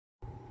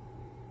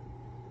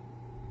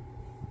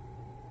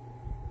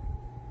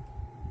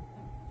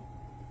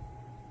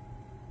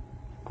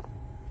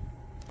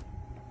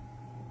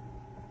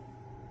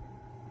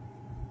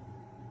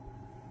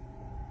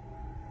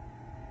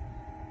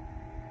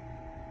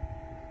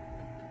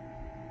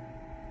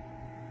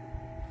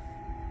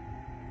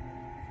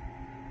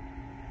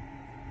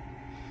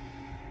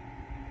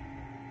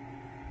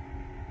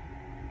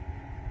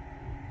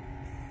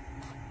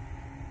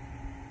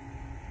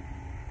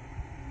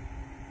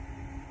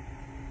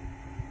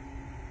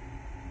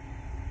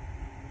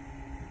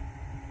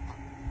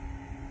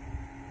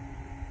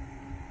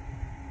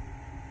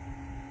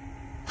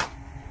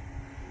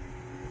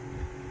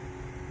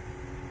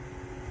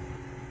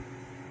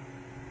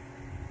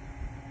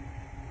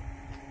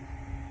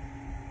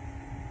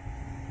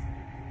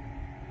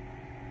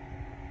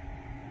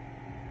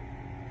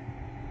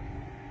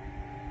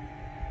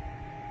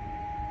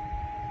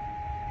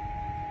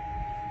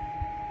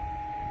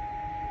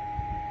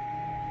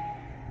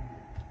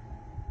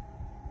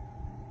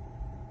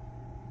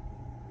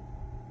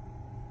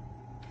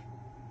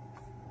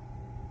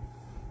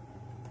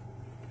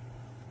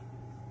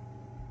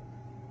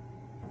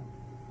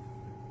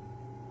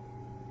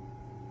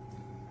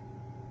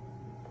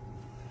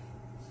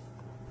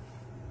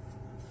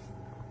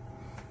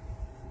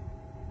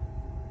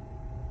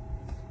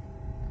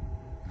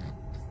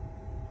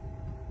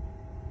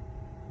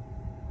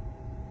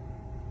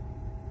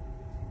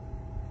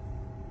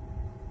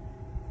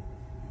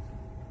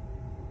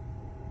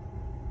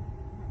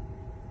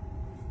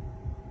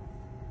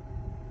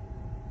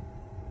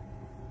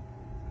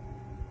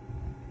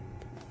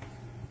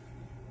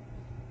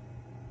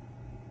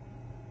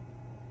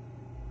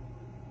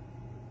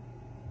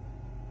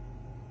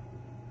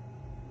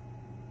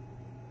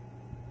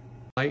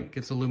light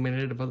gets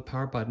illuminated above the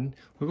power button.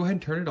 We'll go ahead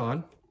and turn it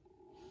on.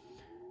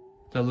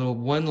 That little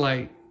one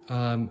light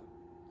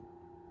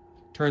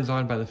turns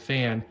on by the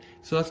fan.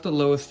 So that's the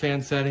lowest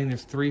fan setting.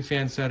 There's 3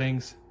 fan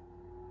settings.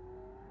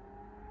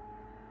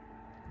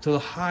 So the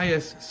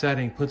highest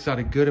setting puts out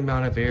a good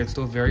amount of air. It's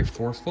still very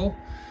forceful,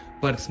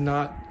 but it's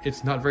not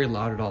very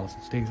loud at all. So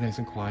it stays nice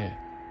and quiet.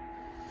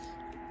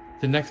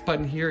 The next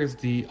button here is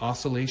the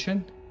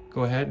oscillation.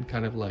 Go ahead and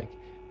kind of like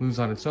moves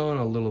on its own,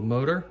 a little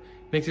motor.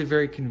 Makes it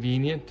very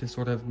convenient to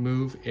sort of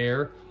move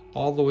air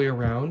all the way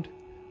around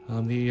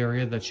the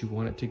area that you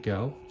want it to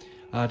go.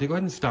 To go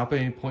ahead and stop at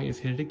any point,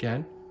 just hit it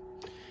again.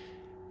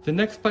 The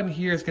next button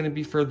here is going to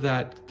be for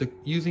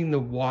using the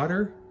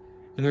water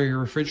and then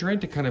your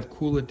refrigerant to kind of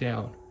cool it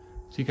down.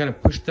 So you kind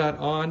of push that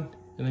on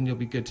and then you'll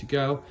be good to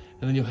go.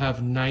 And then you'll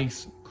have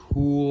nice,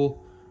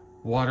 cool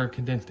water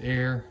condensed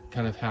air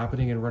kind of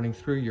happening and running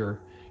through your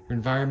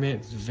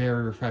environment. It's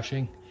very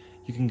refreshing.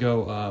 You can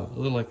go a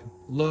little like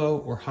low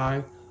or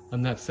high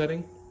on that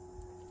setting.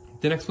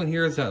 The next one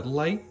here is that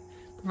light.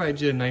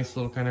 Provides you a nice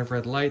little kind of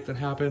red light that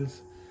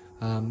happens.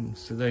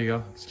 So there you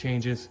go, it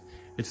changes.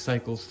 It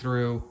cycles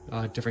through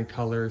different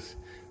colors.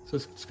 So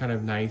it's kind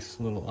of nice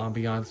little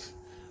ambiance.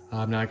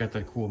 Now I got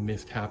that cool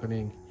mist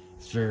happening.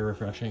 It's very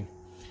refreshing.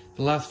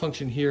 The last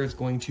function here is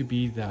going to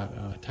be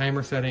that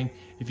timer setting.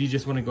 If you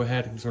just want to go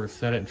ahead and sort of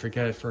set it and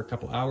forget it for a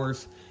couple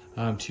hours,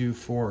 2,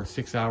 4, or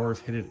 6 hours,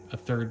 hit it a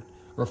third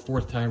or a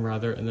fourth time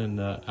rather, and then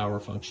the hour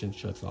function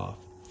shuts off.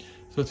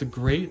 So it's a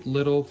great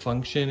little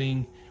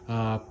functioning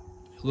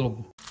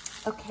little.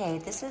 Okay,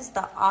 this is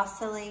the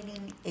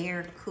oscillating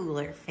air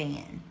cooler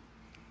fan.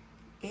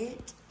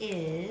 It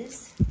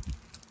is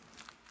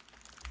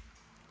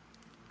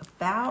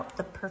about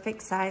the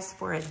perfect size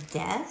for a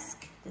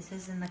desk. This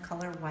is in the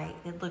color white.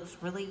 It looks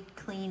really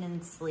clean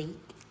and sleek.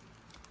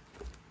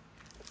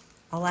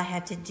 All I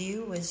had to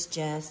do was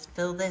just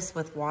fill this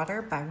with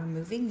water by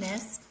removing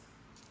this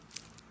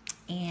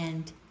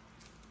and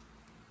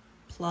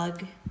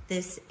plug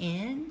this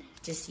in.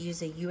 Just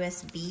use a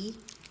USB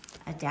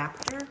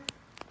adapter.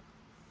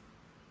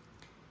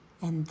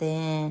 And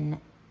then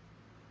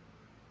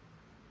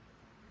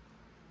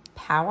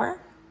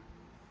power.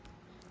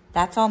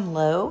 That's on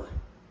low.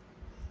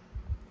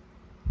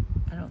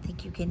 I don't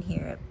think you can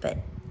hear it, but,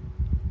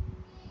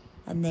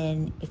 and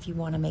then if you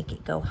want to make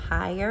it go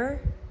higher,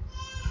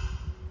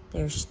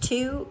 there's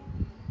 2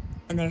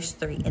 and there's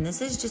 3. And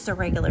this is just a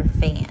regular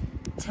fan.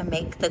 To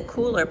make the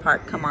cooler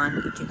part come on,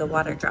 you do the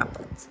water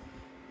droplets.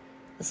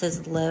 This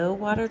is low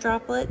water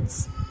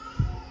droplets,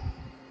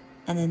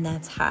 and then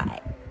that's high.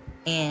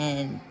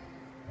 And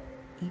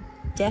you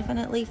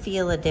definitely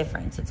feel a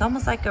difference. It's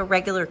almost like a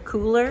regular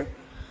cooler,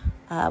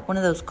 one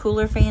of those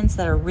cooler fans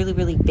that are really,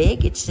 really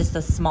big. It's just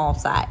a small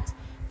size,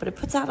 but it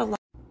puts out a lot.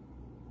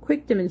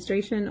 Quick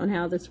demonstration on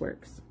how this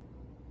works.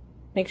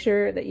 Make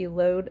sure that you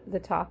load the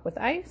top with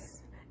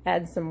ice,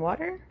 add some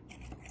water,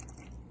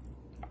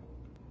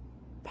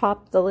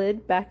 pop the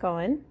lid back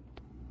on,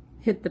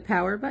 hit the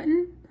power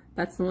button.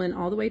 That's the one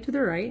all the way to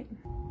the right.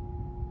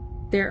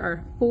 There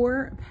are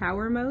 4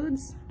 power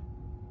modes.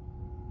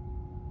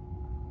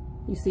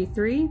 You see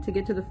 3 to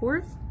get to the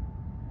 4th.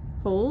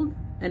 Hold,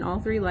 and all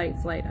 3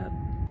 lights light up.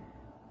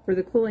 For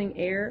the cooling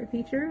air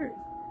feature,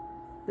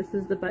 this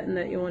is the button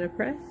that you want to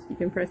press. You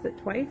can press it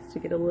twice to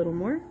get a little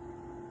more.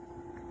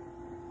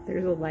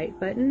 There's a light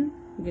button.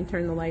 You can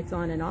turn the lights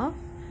on and off.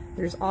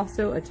 There's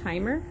also a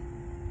timer.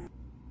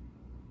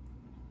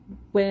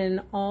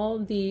 When all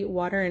the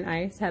water and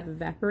ice have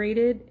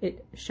evaporated,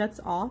 it shuts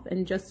off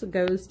and just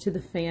goes to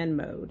the fan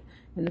mode.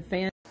 And the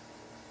fan